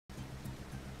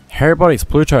Hey everybody, it's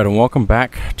BlueToad and welcome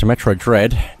back to Metroid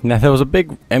Dread. Now there was a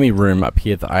big Emmy room up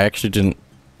here that I actually didn't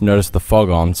notice the fog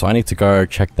on, so I need to go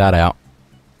check that out.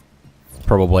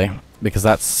 Probably, because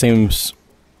that seems...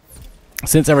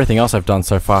 since everything else I've done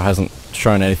so far hasn't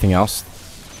shown anything else,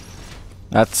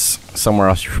 that's somewhere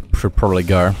else you should probably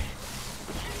go.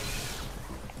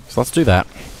 So let's do that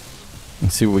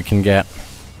and see what we can get,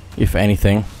 if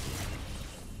anything.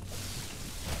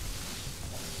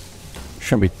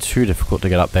 Shouldn't be too difficult to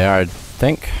get up there, I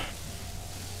think.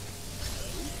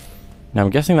 Now I'm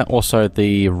guessing that also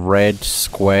the red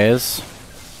squares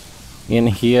in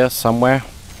here somewhere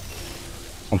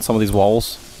on some of these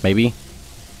walls, maybe.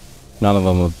 None of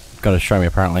them are going to show me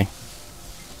apparently.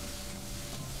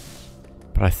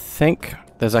 But I think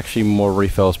there's actually more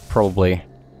refills probably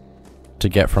to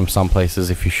get from some places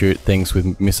if you shoot things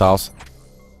with missiles.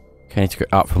 Okay, I need to go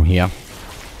up from here.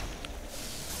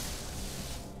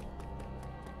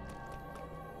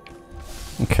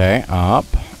 Okay, up.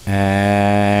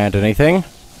 And anything?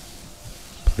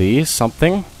 Please,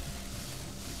 something?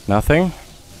 Nothing?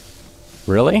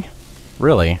 Really?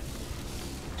 Really?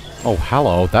 Oh,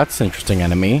 hello, that's an interesting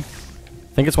enemy.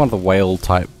 I think it's one of the whale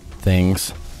type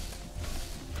things.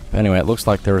 But anyway, it looks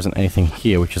like there isn't anything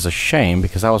here, which is a shame,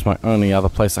 because that was my only other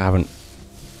place I haven't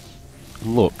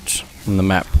looked in the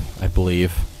map, I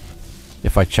believe.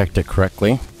 If I checked it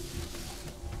correctly.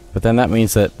 But then that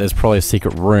means that there's probably a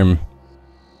secret room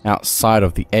outside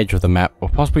of the edge of the map, or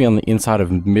possibly on the inside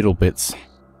of middle bits,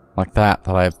 like that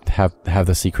I have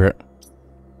the secret.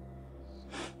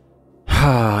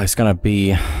 It's gonna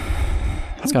be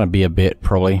a bit,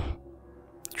 probably,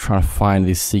 trying to find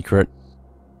this secret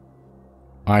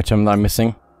item that I'm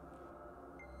missing.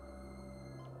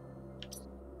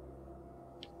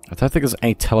 I don't think there's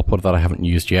any teleport that I haven't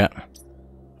used yet,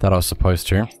 that I was supposed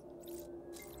to.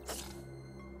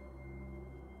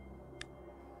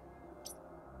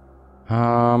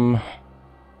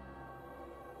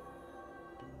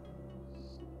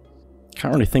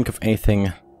 Can't really think of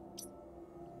anything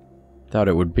that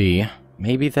it would be.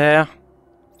 Maybe there?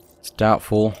 It's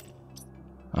doubtful.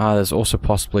 There's also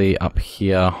possibly up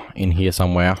here, in here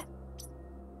somewhere,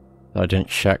 that I didn't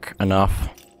check enough.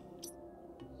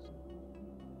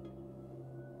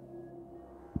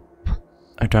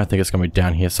 I don't think it's gonna be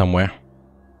down here somewhere.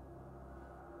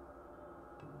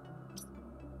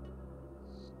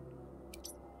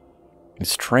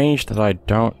 It's strange that I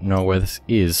don't know where this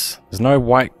is. There's no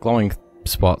white glowing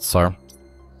spots, so...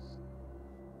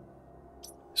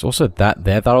 There's also that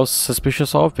there that I was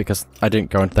suspicious of, because I didn't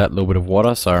go into that little bit of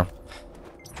water, so...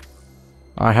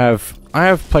 I have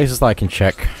places that I can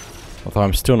check, although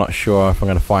I'm still not sure if I'm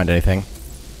going to find anything.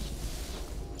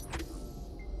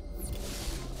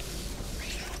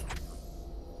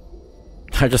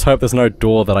 I just hope there's no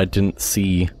door that I didn't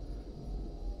see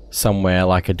somewhere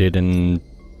like I did in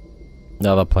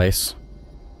the other place.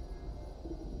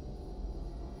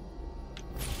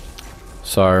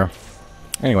 So,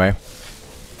 anyway,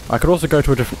 I could also go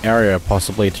to a different area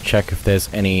possibly to check if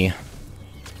there's any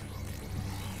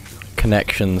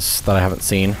connections that I haven't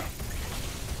seen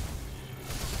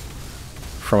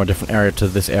from a different area to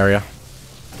this area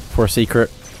for a secret,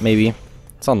 maybe.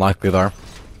 It's unlikely though.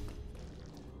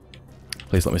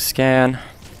 Please let me scan.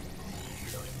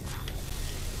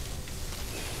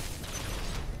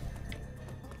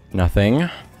 Nothing.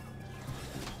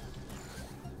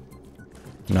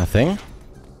 Nothing.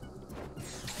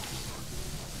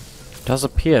 Does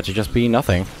appear to just be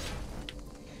nothing.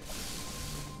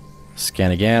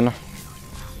 Scan again.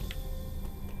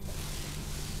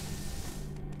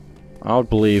 I would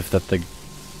believe that the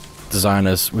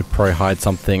designers would probably hide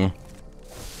something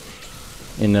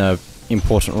in an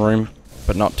important room,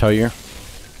 but not tell you.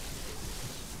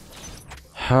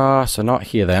 So not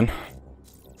here then.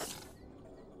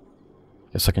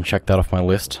 Guess I can check that off my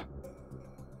list.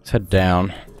 Let's head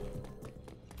down.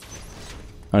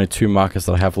 Only 2 markers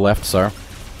that I have left, so...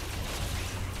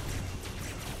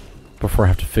 before I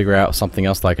have to figure out something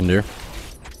else that I can do.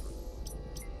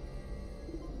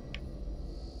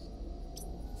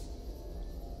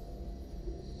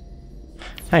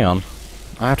 Hang on.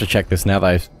 I have to check this now that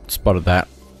I've spotted that.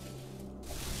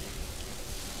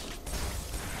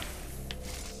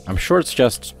 I'm sure it's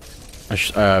just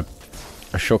a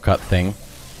shortcut thing.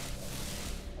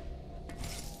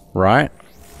 Right?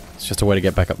 It's just a way to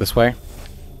get back up this way.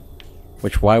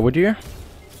 Which, why would you?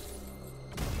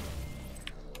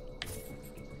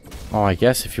 Oh, I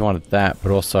guess if you wanted that,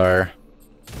 but also...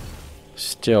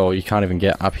 still, you can't even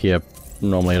get up here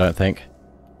normally, I don't think.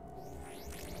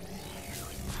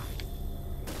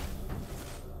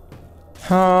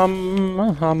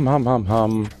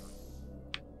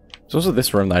 There's also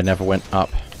this room that I never went up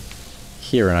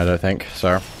here in, I don't think,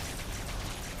 so...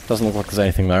 Doesn't look like there's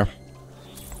anything though.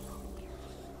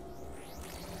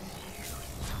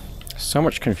 So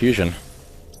much confusion.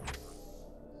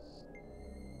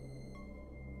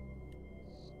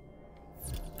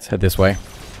 Let's head this way.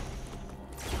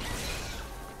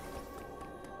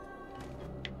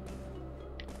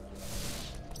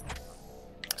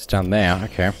 It's down there,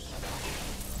 okay.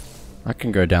 I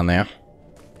can go down there.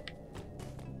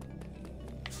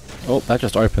 Oh, that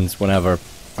just opens whenever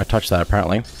I touch that,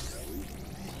 apparently.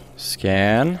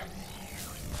 Scan.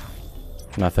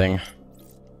 Nothing.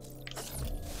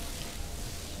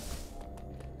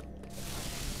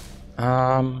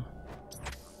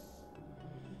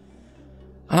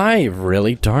 I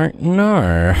really don't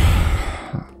know.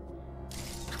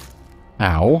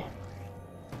 Ow.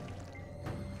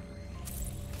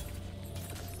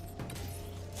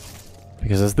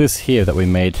 Because there's this here that we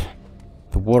made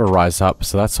the water rise up,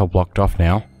 so that's all blocked off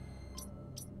now.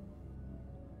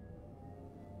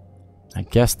 I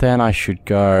guess then I should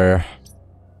go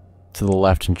to the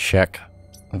left and check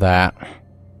that.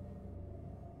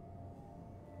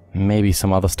 Maybe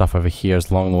some other stuff over here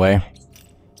is along the way.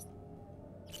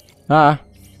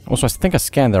 Also I think I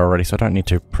scanned there already, so I don't need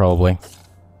to, probably.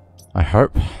 I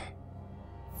hope. I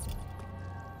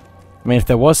mean, if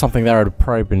there was something there, it would have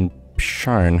probably been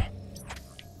shown.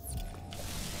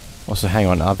 Also, hang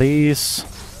on, are these...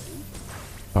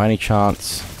 by any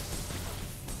chance...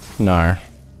 No.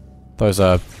 Those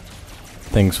are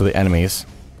things for the enemies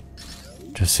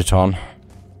to sit on.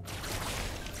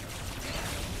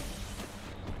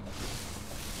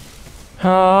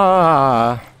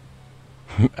 Ah!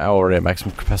 Already at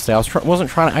maximum capacity. I wasn't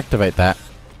trying to activate that.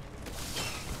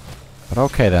 But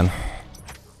okay then.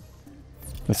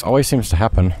 This always seems to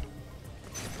happen.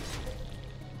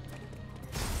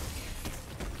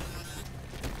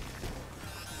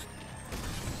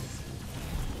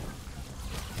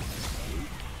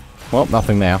 Well,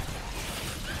 nothing there.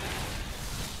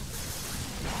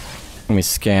 Let me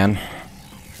scan.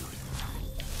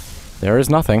 There is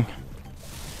nothing.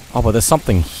 Oh, but there's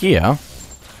something here.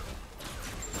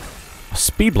 A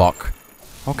speed block.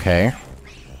 Okay.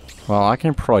 Well, I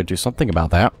can probably do something about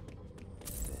that.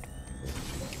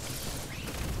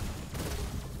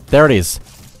 There it is.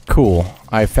 Cool.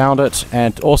 I found it,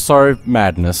 and also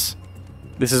madness.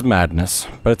 This is madness,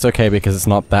 but it's okay because it's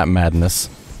not that madness.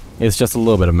 It's just a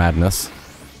little bit of madness.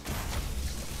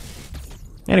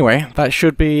 Anyway, that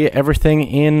should be everything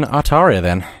in Artaria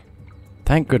then.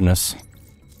 Thank goodness.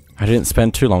 I didn't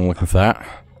spend too long looking for that.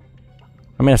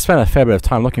 I mean, I spent a fair bit of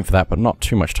time looking for that, but not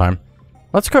too much time.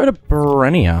 Let's go to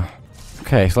Berenia.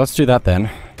 Okay, so let's do that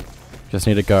then. Just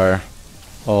need to go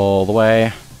all the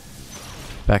way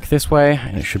back this way,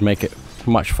 and it should make it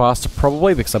much faster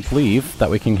probably, because I believe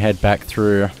that we can head back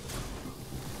through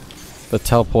the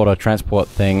teleporter transport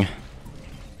thing,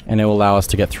 and it will allow us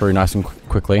to get through nice and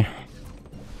quickly.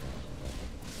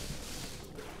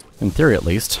 In theory, at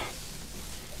least.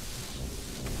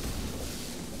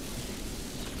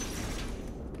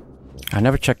 I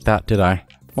never checked that, did I?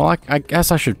 Well, I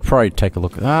guess I should probably take a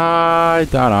look. I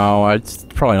don't know. It's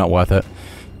probably not worth it.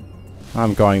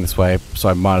 I'm going this way, so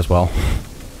I might as well.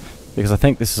 Because I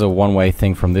think this is a one-way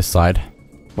thing from this side.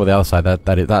 Or the other side.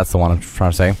 That's the one I'm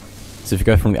trying to say. So if you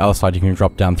go from the other side, you can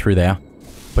drop down through there.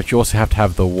 But you also have to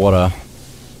have the water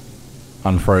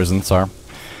unfrozen, so...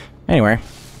 Anyway,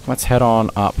 let's head on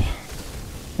up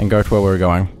and go to where we're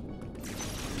going.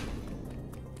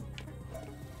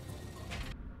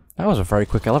 That was a very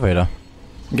quick elevator.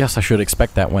 I guess I should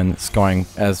expect that when it's going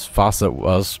as fast as it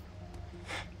was.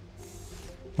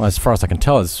 Well, as far as I can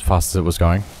tell, as fast as it was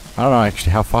going. I don't know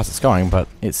actually how fast it's going, but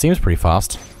it seems pretty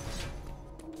fast.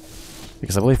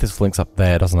 Because I believe this links up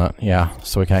there, doesn't it? Yeah,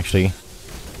 so we can actually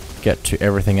get to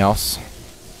everything else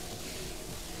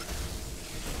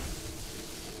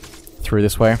through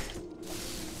this way.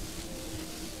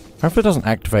 Hopefully it doesn't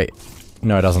activate.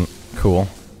 No, it doesn't. Cool.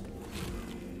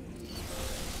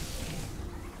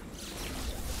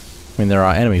 I mean, there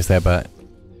are enemies there, but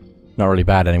not really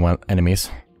bad enemies.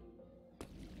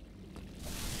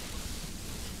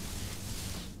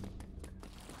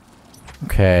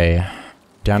 Okay,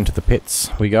 down to the pits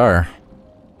we go.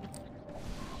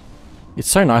 It's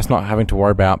so nice not having to worry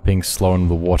about being slow in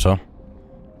the water.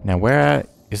 Now, where...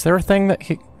 is there a thing that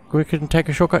we can take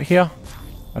a shortcut here?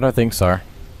 I don't think so.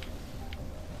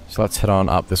 So let's head on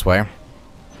up this way.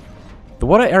 The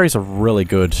water areas are really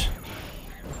good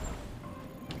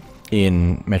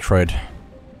in Metroid,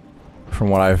 from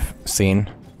what I've seen.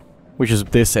 Which is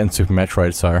this and Super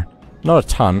Metroid, so not a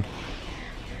ton.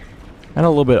 And a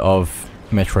little bit of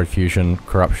Metroid Fusion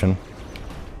corruption.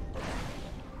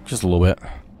 Just a little bit.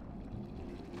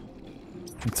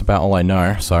 It's about all I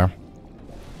know, so...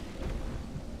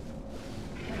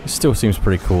 It still seems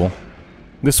pretty cool.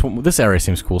 This area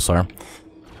seems cool, so...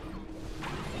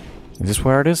 Is this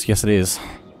where it is? Yes, it is.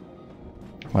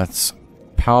 Let's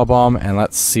power bomb and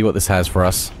let's see what this has for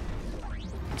us.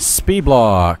 Speed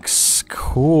blocks.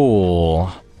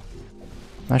 Cool.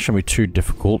 That shouldn't be too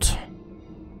difficult.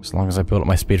 As long as I build up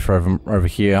my speed for over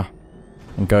here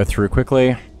and go through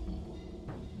quickly.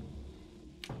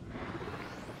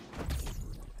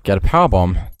 Get a power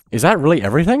bomb. Is that really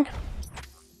everything?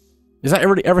 Is that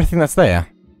really everything that's there?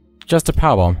 Just a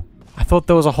power bomb. I thought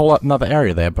there was a whole another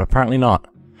area there, but apparently not.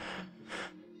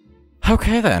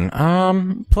 Okay then,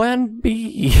 plan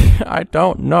B. I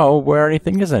don't know where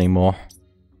anything is anymore.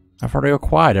 I've already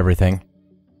acquired everything.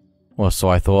 Well, so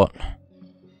I thought.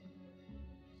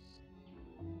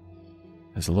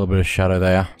 There's a little bit of shadow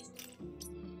there.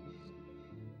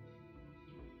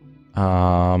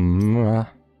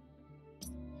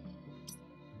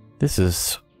 This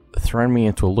is throwing me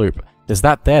into a loop. There's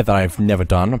that there that I've never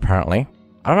done, apparently.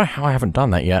 I don't know how I haven't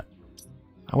done that yet.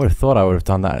 I would have thought I would have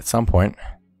done that at some point.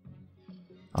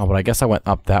 Oh, but I guess I went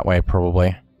up that way,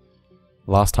 probably.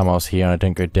 Last time I was here and I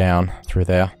didn't go down through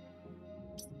there.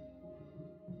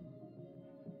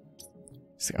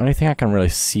 It's the only thing I can really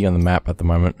see on the map at the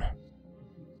moment.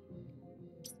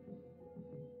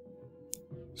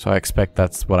 So I expect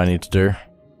that's what I need to do.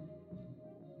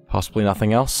 Possibly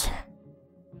nothing else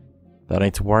that I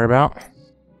need to worry about.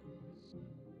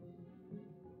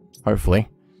 Hopefully.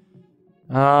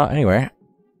 Anyway.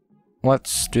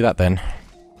 Let's do that then.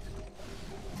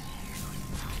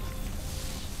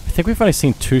 I think we've only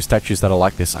seen 2 statues that are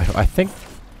like this. I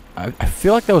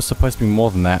feel like there was supposed to be more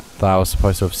than that I was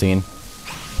supposed to have seen.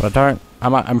 But I don't...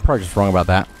 I'm probably just wrong about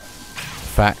that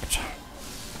fact.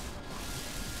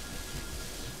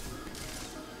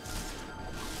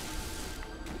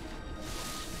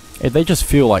 They just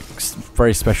feel like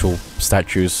very special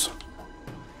statues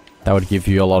that would give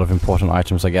you a lot of important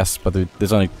items, I guess. But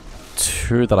there's only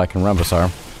 2 that I can remember, so...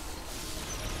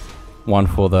 One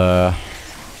for the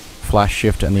flash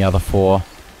shift and the other for...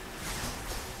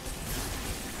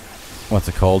 What's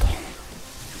it called?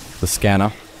 The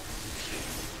scanner.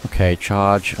 Okay,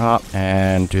 charge up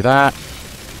and do that.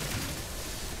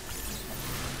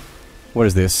 What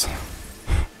is this?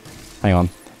 Hang on.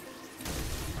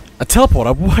 A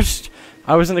teleporter? What?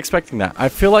 I wasn't expecting that. I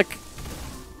feel like...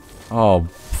 Oh,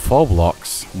 4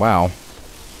 blocks. Wow.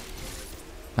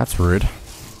 That's rude.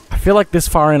 I feel like this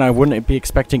far in I wouldn't be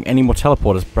expecting any more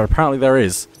teleporters, but apparently there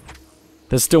is.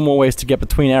 There's still more ways to get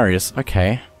between areas.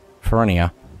 Okay.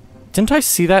 Ferenia. Didn't I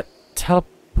see that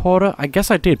teleporter? I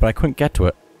guess I did, but I couldn't get to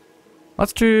it.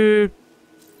 Let's do...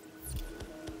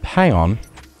 Hang on.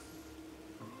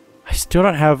 I still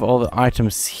don't have all the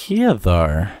items here,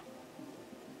 though.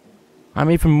 I'm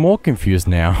even more confused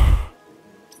now.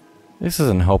 This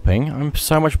isn't helping. I'm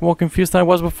so much more confused than I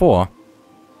was before.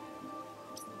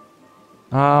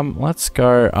 Let's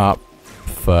go up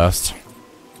first.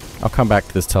 I'll come back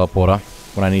to this teleporter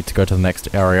when I need to go to the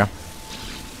next area.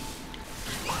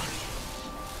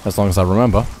 As long as I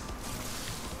remember.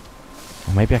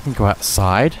 Or maybe I can go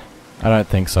outside? I don't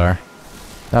think so.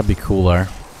 That'd be cool though.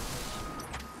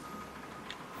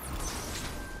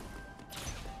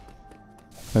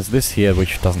 There's this here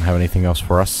which doesn't have anything else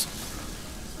for us,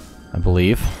 I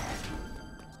believe.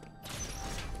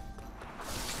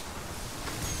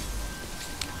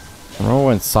 Remember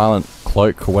when Silent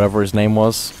Cloak, or whatever his name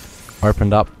was,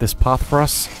 opened up this path for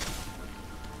us?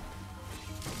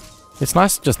 It's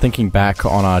nice just thinking back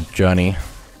on our journey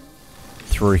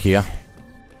through here.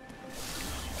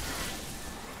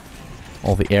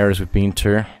 All the areas we've been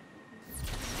to.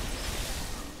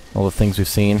 All the things we've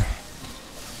seen.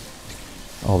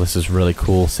 Oh, this is really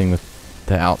cool, seeing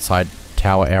the outside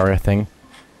tower area thing.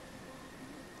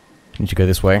 Need to go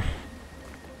this way.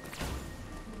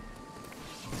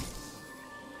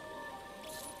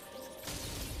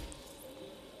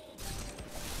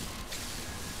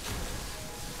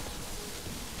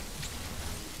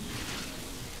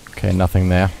 Okay, nothing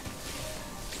there.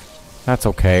 That's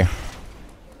okay.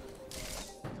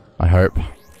 I hope.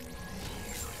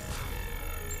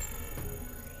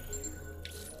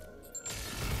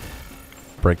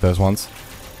 Break those ones,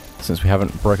 since we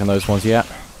haven't broken those ones yet.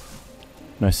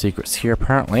 No secrets here,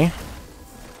 apparently.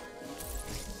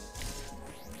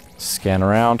 Scan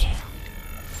around.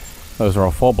 Those are all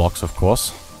 4 blocks, of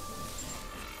course.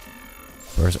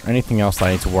 Or is there anything else that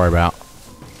I need to worry about?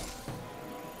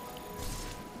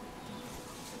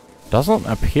 Doesn't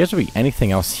appear to be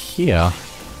anything else here.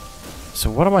 So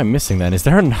what am I missing then? Is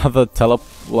there another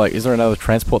is there another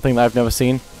transport thing that I've never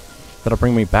seen? That'll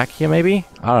bring me back here, maybe?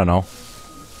 I don't know.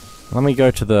 Let me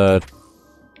go to the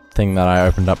thing that I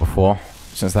opened up before,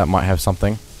 since that might have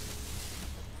something.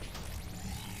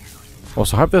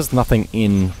 Also, I hope there's nothing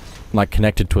in, like,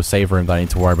 connected to a save room that I need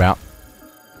to worry about.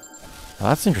 Oh,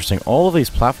 that's interesting. All of these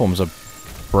platforms are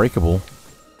breakable.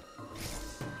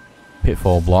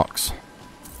 Pitfall blocks.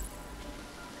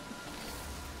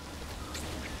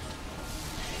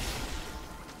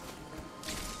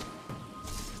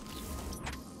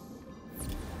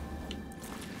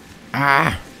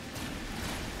 Ah!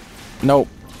 Nope.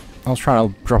 I was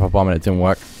trying to drop a bomb and it didn't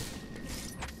work.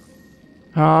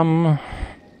 I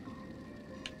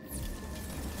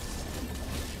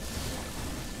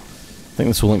think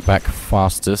this will link back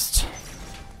fastest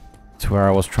to where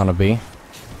I was trying to be.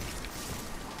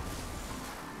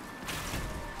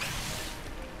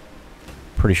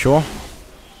 Pretty sure.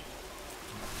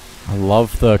 I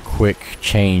love the quick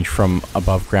change from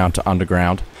above ground to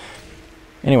underground.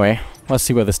 Anyway, let's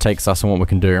see where this takes us and what we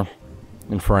can do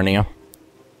in Ferenia.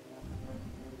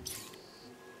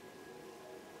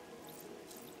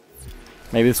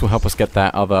 Maybe this will help us get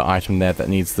that other item there that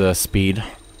needs the speed.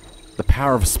 The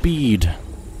power of speed!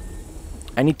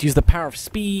 I need to use the power of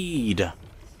speed!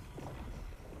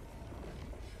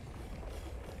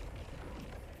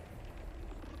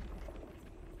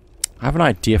 I have an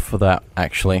idea for that,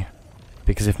 actually.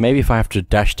 Because if I have to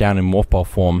dash down in morph ball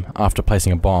form after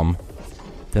placing a bomb,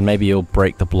 then maybe it'll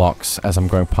break the blocks as I'm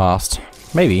going past.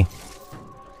 Maybe.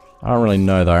 I don't really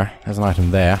know, though. There's an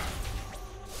item there.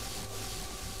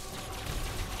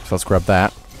 So let's grab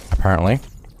that, apparently.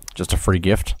 Just a free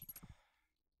gift.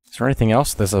 Is there anything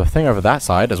else? There's a thing over that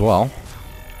side as well.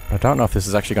 But I don't know if this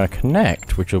is actually going to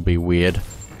connect, which will be weird.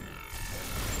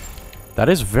 That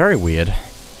is very weird.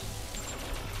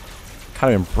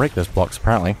 Can't even break those blocks,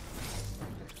 apparently.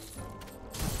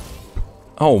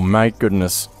 Oh my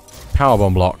goodness.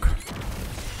 Powerbomb block.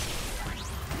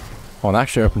 Oh, and that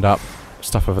actually opened up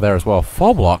stuff over there as well.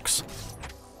 4 blocks?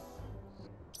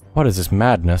 What is this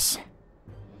madness?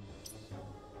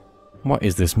 What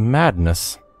is this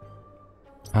madness?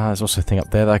 There's also a thing up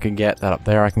there that I can get. That up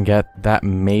there I can get. That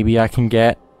maybe I can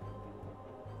get.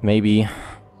 Maybe.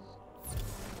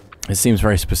 It seems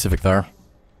very specific though.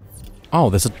 Oh,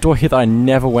 there's a door here that I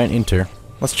never went into.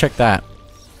 Let's check that.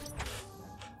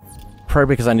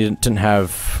 Probably because I didn't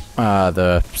have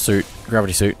the suit,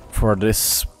 gravity suit, for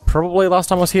this probably last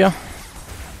time I was here.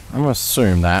 I'm gonna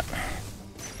assume that.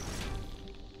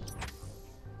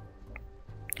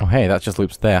 Oh hey, that just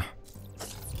loops there.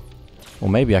 Well,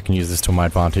 maybe I can use this to my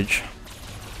advantage.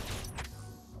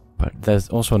 But there's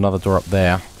also another door up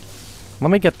there. Let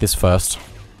me get this first.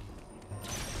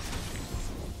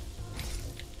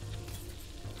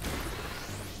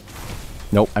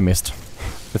 Nope, I missed.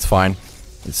 It's fine.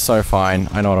 It's so fine.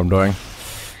 I know what I'm doing.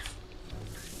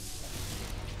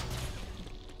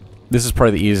 This is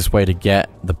probably the easiest way to get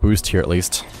the boost here, at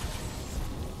least.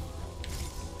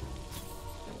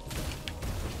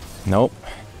 Nope.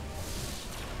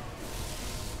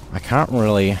 I can't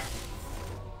really...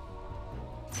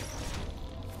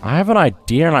 I have an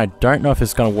idea and I don't know if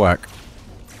it's gonna work.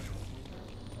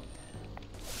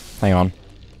 Hang on.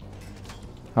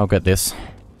 I'll get this.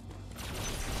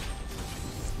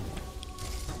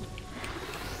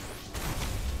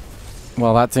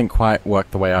 Well, that didn't quite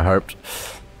work the way I hoped.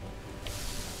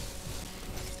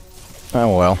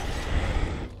 Oh well.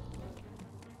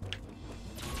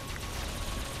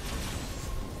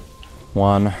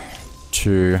 One,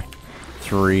 2,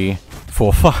 3,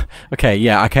 4, 5. Okay,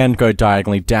 yeah, I can go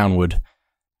diagonally downward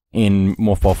in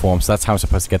morph ball form, so that's how I'm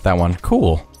supposed to get that one.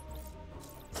 Cool.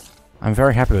 I'm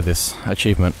very happy with this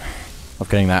achievement of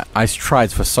getting that. I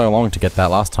tried for so long to get that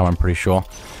last time, I'm pretty sure.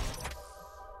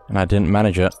 And I didn't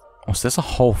manage it. Oh, so there's a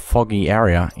whole foggy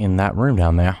area in that room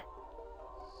down there.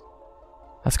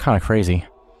 That's kind of crazy.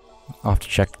 I'll have to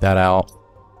check that out.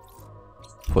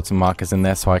 Put some markers in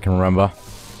there so I can remember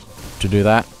to do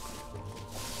that.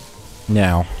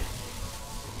 Now,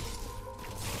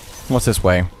 what's this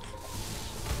way?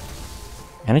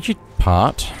 Energy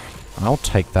part. I'll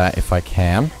take that if I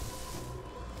can.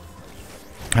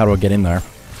 How do I get in there?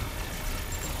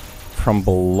 From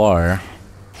below.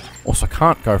 Also, I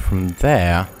can't go from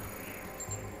there.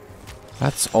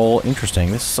 That's all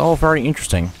interesting. This is all very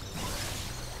interesting.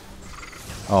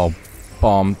 Oh,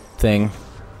 bomb thing.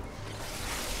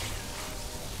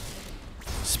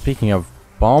 Speaking of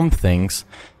bomb things,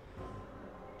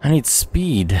 I need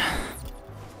speed.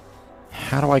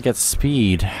 How do I get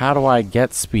speed? How do I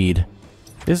get speed?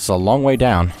 This is a long way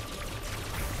down.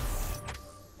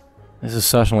 This is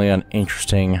certainly an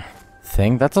interesting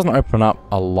thing. That doesn't open up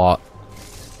a lot.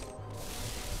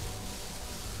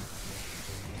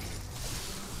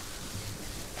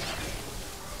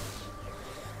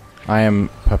 I am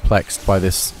perplexed by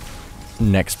this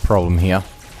next problem here.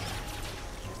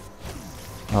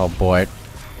 Oh boy.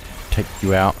 Take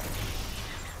you out.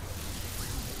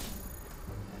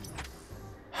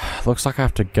 Looks like I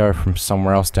have to go from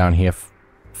somewhere else down here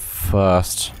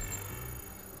first.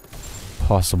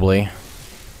 Possibly.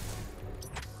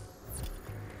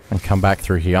 And come back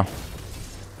through here.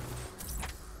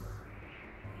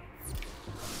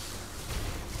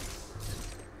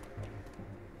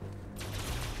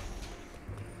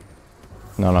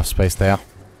 Not enough space there.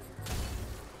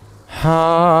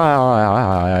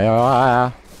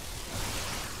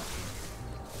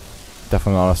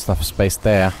 Definitely not enough space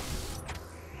there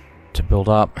to build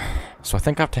up. So I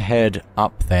think I have to head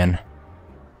up then.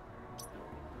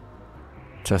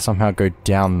 To somehow go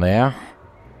down there.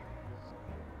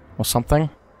 Or something.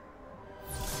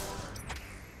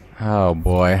 Oh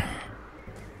boy.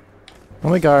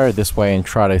 Let me go this way and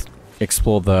try to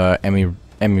explore the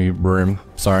Emmy room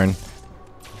zone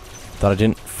that I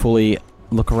didn't fully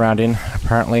look around in,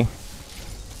 apparently.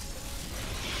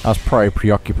 I was probably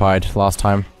preoccupied last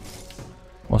time.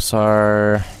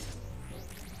 Also...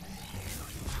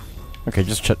 Okay,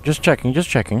 just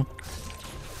checking.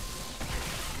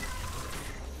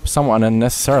 Somewhat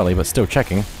unnecessarily, but still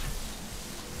checking.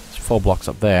 There's 4 blocks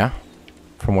up there,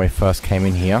 from where we first came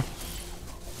in here.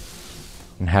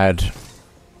 And had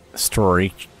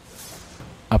story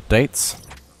updates.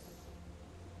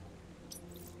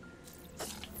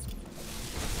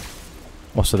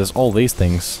 Also, there's all these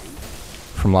things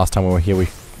from last time we were here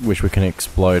which we can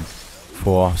explode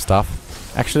for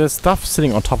stuff. Actually, there's stuff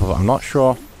sitting on top of it. I'm not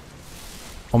sure.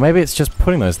 Or maybe it's just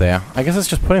putting those there. I guess it's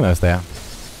just putting those there.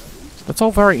 That's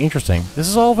all very interesting. This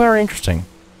is all very interesting.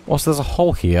 Also, there's a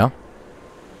hole here.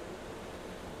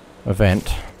 A vent.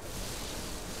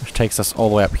 Which takes us all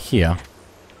the way up here.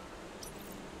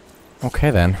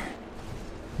 Okay then.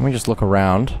 Let me just look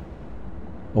around.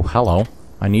 Oh, hello.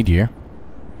 I need you.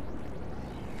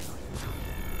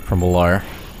 From below.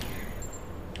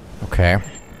 Okay.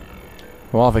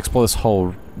 Well, I've explored this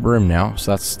whole room now,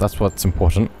 so that's what's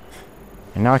important.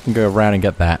 And now I can go around and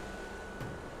get that.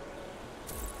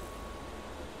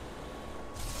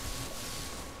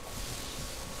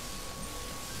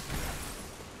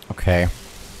 Okay.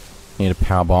 Need a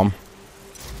power bomb.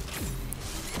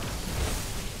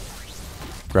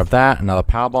 Grab that, another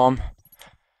power bomb.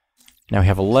 Now we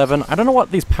have 11. I don't know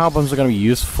what these power bombs are going to be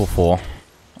useful for,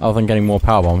 other than getting more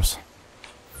power bombs.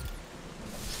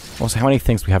 Also, how many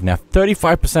things we have now?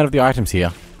 35% of the items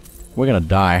here. We're gonna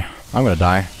die. I'm gonna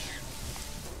die.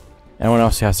 Anyone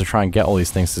else who has to try and get all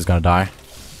these things is gonna die.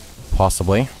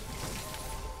 Possibly.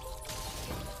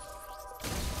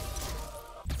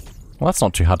 Well, that's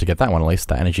not too hard to get that one, at least,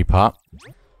 the energy part.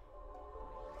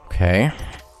 Okay.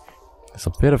 There's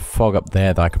a bit of fog up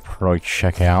there that I could probably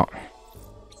check out.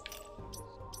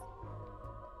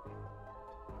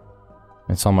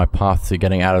 It's on my path to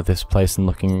getting out of this place and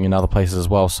looking in other places as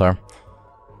well, so...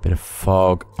 Bit of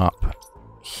fog up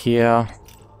here.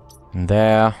 And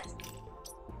there.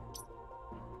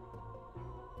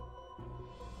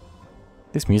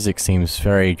 This music seems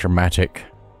very dramatic.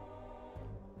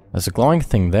 There's a glowing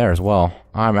thing there as well.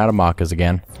 I'm out of markers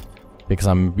again. Because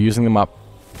I'm using them up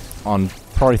on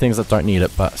probably things that don't need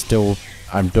it, but still,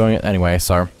 I'm doing it anyway,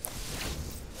 so...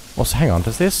 Also, hang on,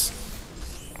 does this...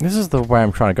 This is the way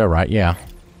I'm trying to go, right? Yeah.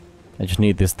 I just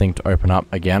need this thing to open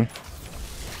up again.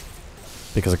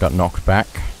 Because I got knocked back.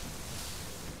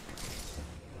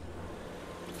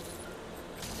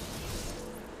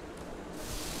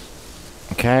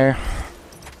 Okay.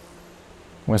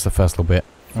 Where's the first little bit?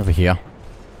 Over here.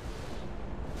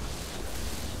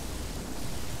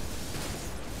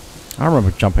 I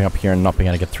remember jumping up here and not being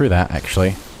able to get through that,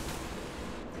 actually.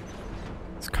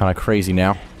 It's kind of crazy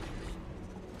now.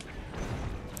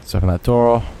 Let's open that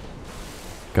door.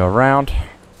 Go around.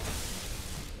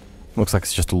 Looks like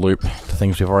it's just a loop to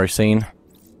things we've already seen.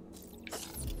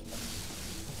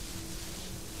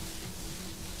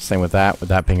 Same with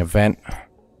that being a vent.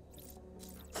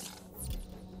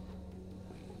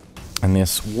 And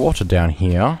this water down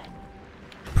here.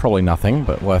 Probably nothing,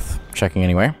 but worth checking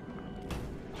anyway.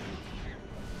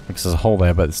 Because there's a hole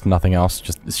there, but it's nothing else.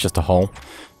 It's just a hole.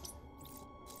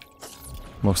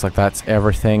 Looks like that's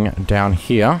everything down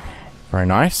here. Very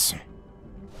nice.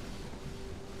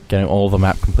 Getting all the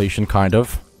map completion, kind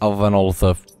of. Other than all of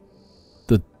the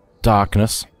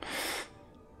darkness.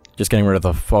 Just getting rid of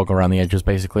the fog around the edges,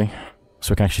 basically.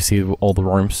 So we can actually see all the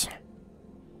rooms.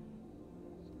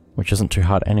 Which isn't too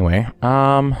hard anyway.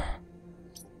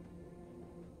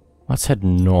 Let's head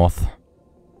north.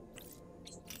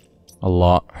 A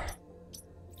lot.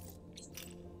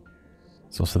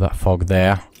 There's also that fog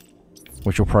there.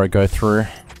 which we'll probably go through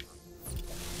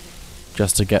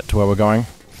just to get to where we're going.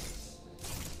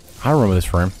 I remember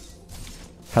this room.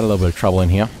 Had a little bit of trouble in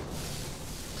here,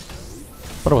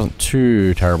 but it wasn't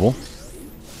too terrible.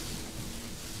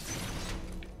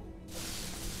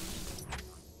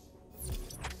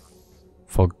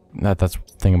 That's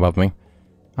thing above me.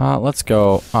 Let's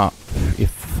go up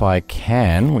if I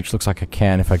can, which looks like I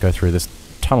can if I go through this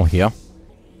tunnel here.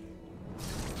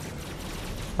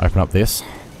 Open up this.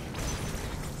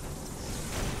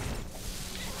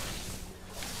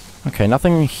 Okay,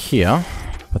 nothing here,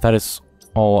 but that is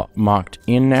all marked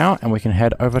in now, and we can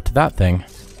head over to that thing.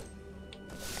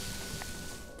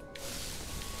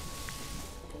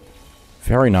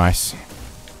 Very nice.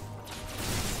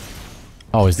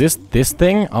 Oh, is this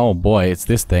thing? Oh boy, it's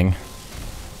this thing.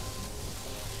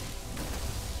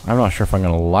 I'm not sure if I'm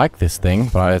gonna like this thing,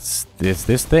 but it's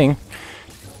this thing.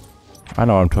 I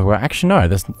know what I'm talking about. Actually, no,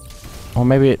 there's... Or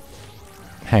maybe it...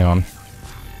 Hang on.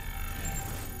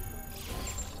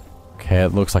 Okay,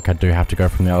 it looks like I do have to go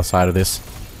from the other side of this.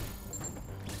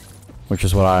 Which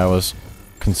is what I was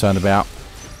concerned about.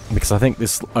 Because I think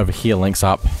this over here links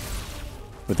up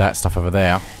with that stuff over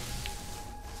there.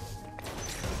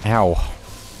 Ow.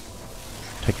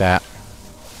 Take that.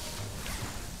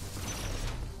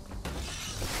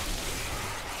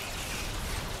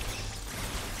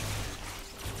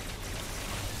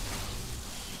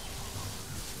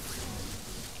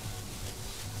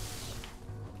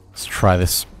 Let's try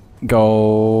this.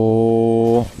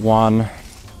 Go 1,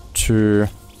 2,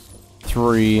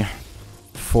 3,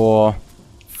 4,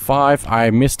 5. I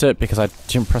missed it because I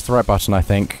didn't press the right button, I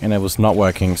think, and it was not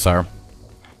working, so...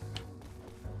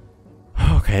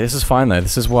 Okay, this is fine though.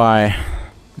 This is why...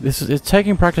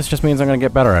 taking practice just means I'm gonna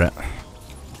get better at it.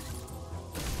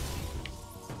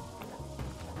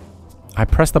 I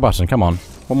pressed the button, come on.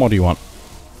 What more do you want?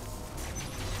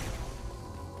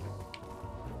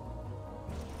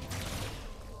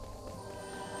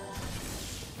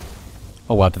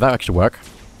 Oh wow, did that actually work?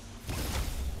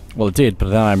 Well, it did, but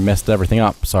then I messed everything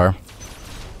up, so...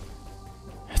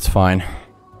 It's fine.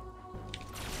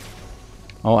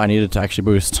 Oh, I needed to actually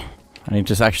boost. I need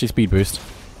to actually speed boost.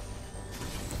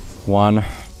 1,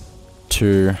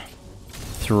 2,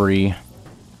 3,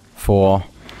 4,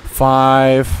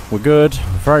 5. We're good.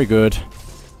 We're very good.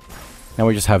 Now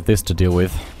we just have this to deal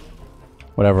with.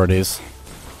 Whatever it is.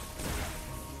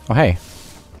 Oh, hey.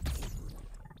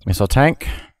 Missile tank.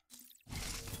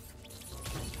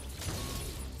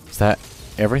 Is that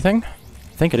everything?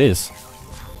 I think it is.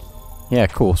 Yeah,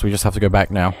 cool. So we just have to go back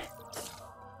now.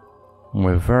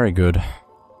 We're very good.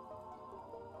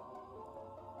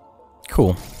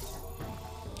 Cool.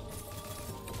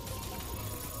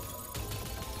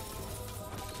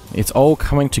 It's all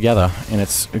coming together, and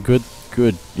it's a good.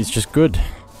 It's just good.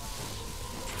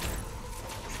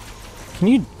 Can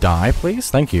you die,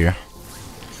 please? Thank you.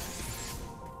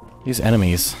 These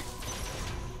enemies.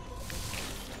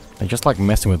 They just like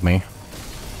messing with me.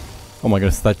 Oh my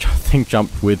goodness, that thing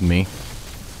jumped with me.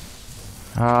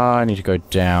 I need to go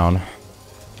down.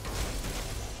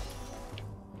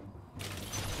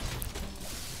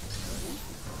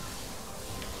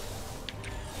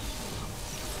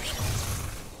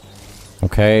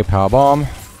 Okay, power bomb.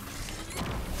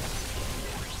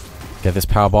 Get this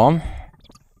power bomb.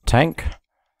 Tank.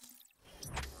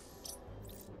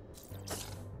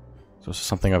 So there's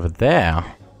something over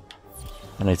there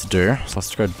I need to do. So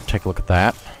let's go take a look at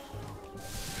that.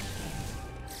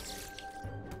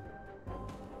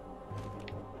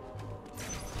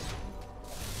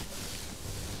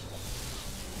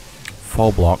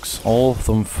 Full blocks. All of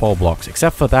them full blocks.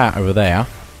 Except for that over there,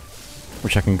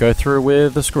 which I can go through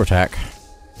with the screw attack.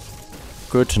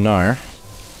 Good to know.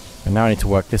 And now I need to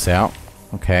work this out.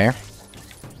 Okay.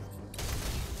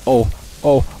 Oh,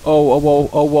 oh, oh, oh, whoa,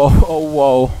 oh, whoa, oh,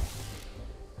 whoa.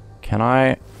 Can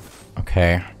I?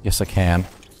 Okay, yes I can.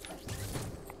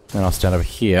 Then I'll stand over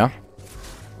here.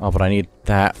 Oh, but I need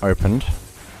that opened.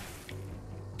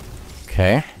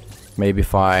 Okay. Maybe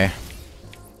if I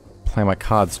play my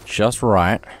cards just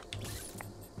right.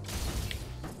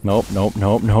 Nope, nope,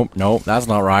 nope, nope, nope. That's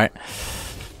not right.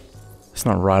 It's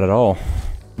not right at all.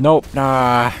 Nope,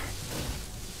 nah.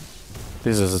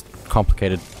 This is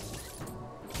complicated.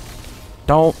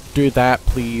 Don't do that,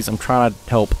 please. I'm trying to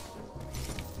help.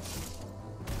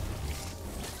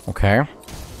 Okay.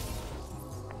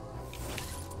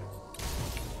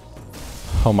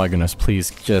 Oh my goodness,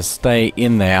 please just stay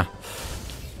in there.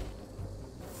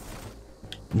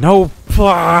 No!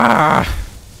 Ah!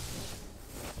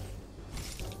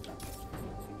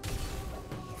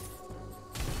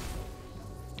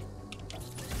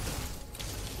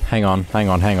 Hang on, hang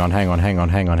on, hang on, hang on, hang on,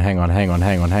 hang on, hang on, hang on,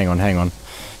 hang on, hang on, hang on.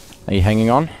 Are you hanging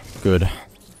on? Good.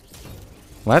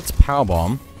 Let's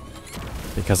powerbomb.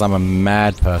 Because I'm a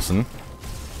mad person.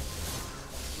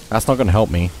 That's not gonna help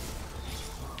me.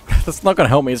 That's not gonna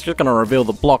help me, it's just gonna reveal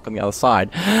the block on the other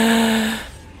side.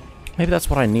 Maybe that's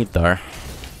what I need though.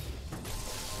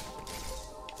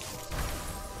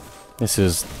 This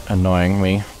is annoying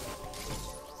me.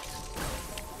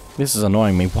 This is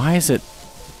annoying me. Why is it...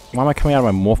 Why am I coming out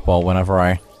of my morph ball whenever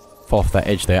I fall off that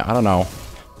edge there? I don't know.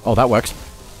 Oh, that works.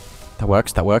 That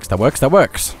works, that works, that works, that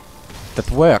works!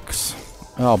 That works!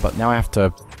 Oh, but now I have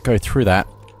to go through that.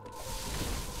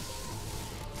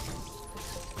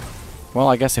 Well,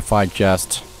 I guess if I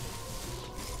just...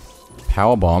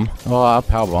 Powerbomb. Oh, I'll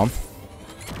powerbomb.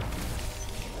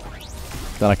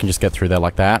 Then I can just get through there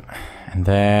like that. And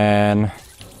then...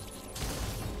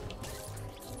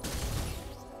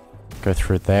 Go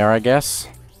through there, I guess.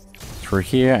 Through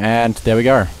here, and there we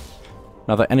go.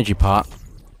 Another energy part.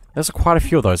 There's quite a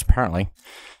few of those, apparently.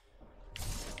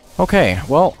 Okay,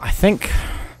 well, I think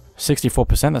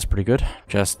 64%, that's pretty good.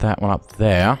 Just that one up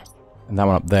there, and that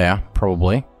one up there,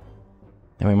 probably.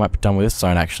 Then we might be done with this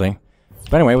zone, actually.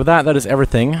 But anyway, with that, that is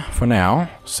everything for now.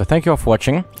 So thank you all for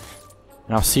watching,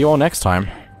 and I'll see you all next time.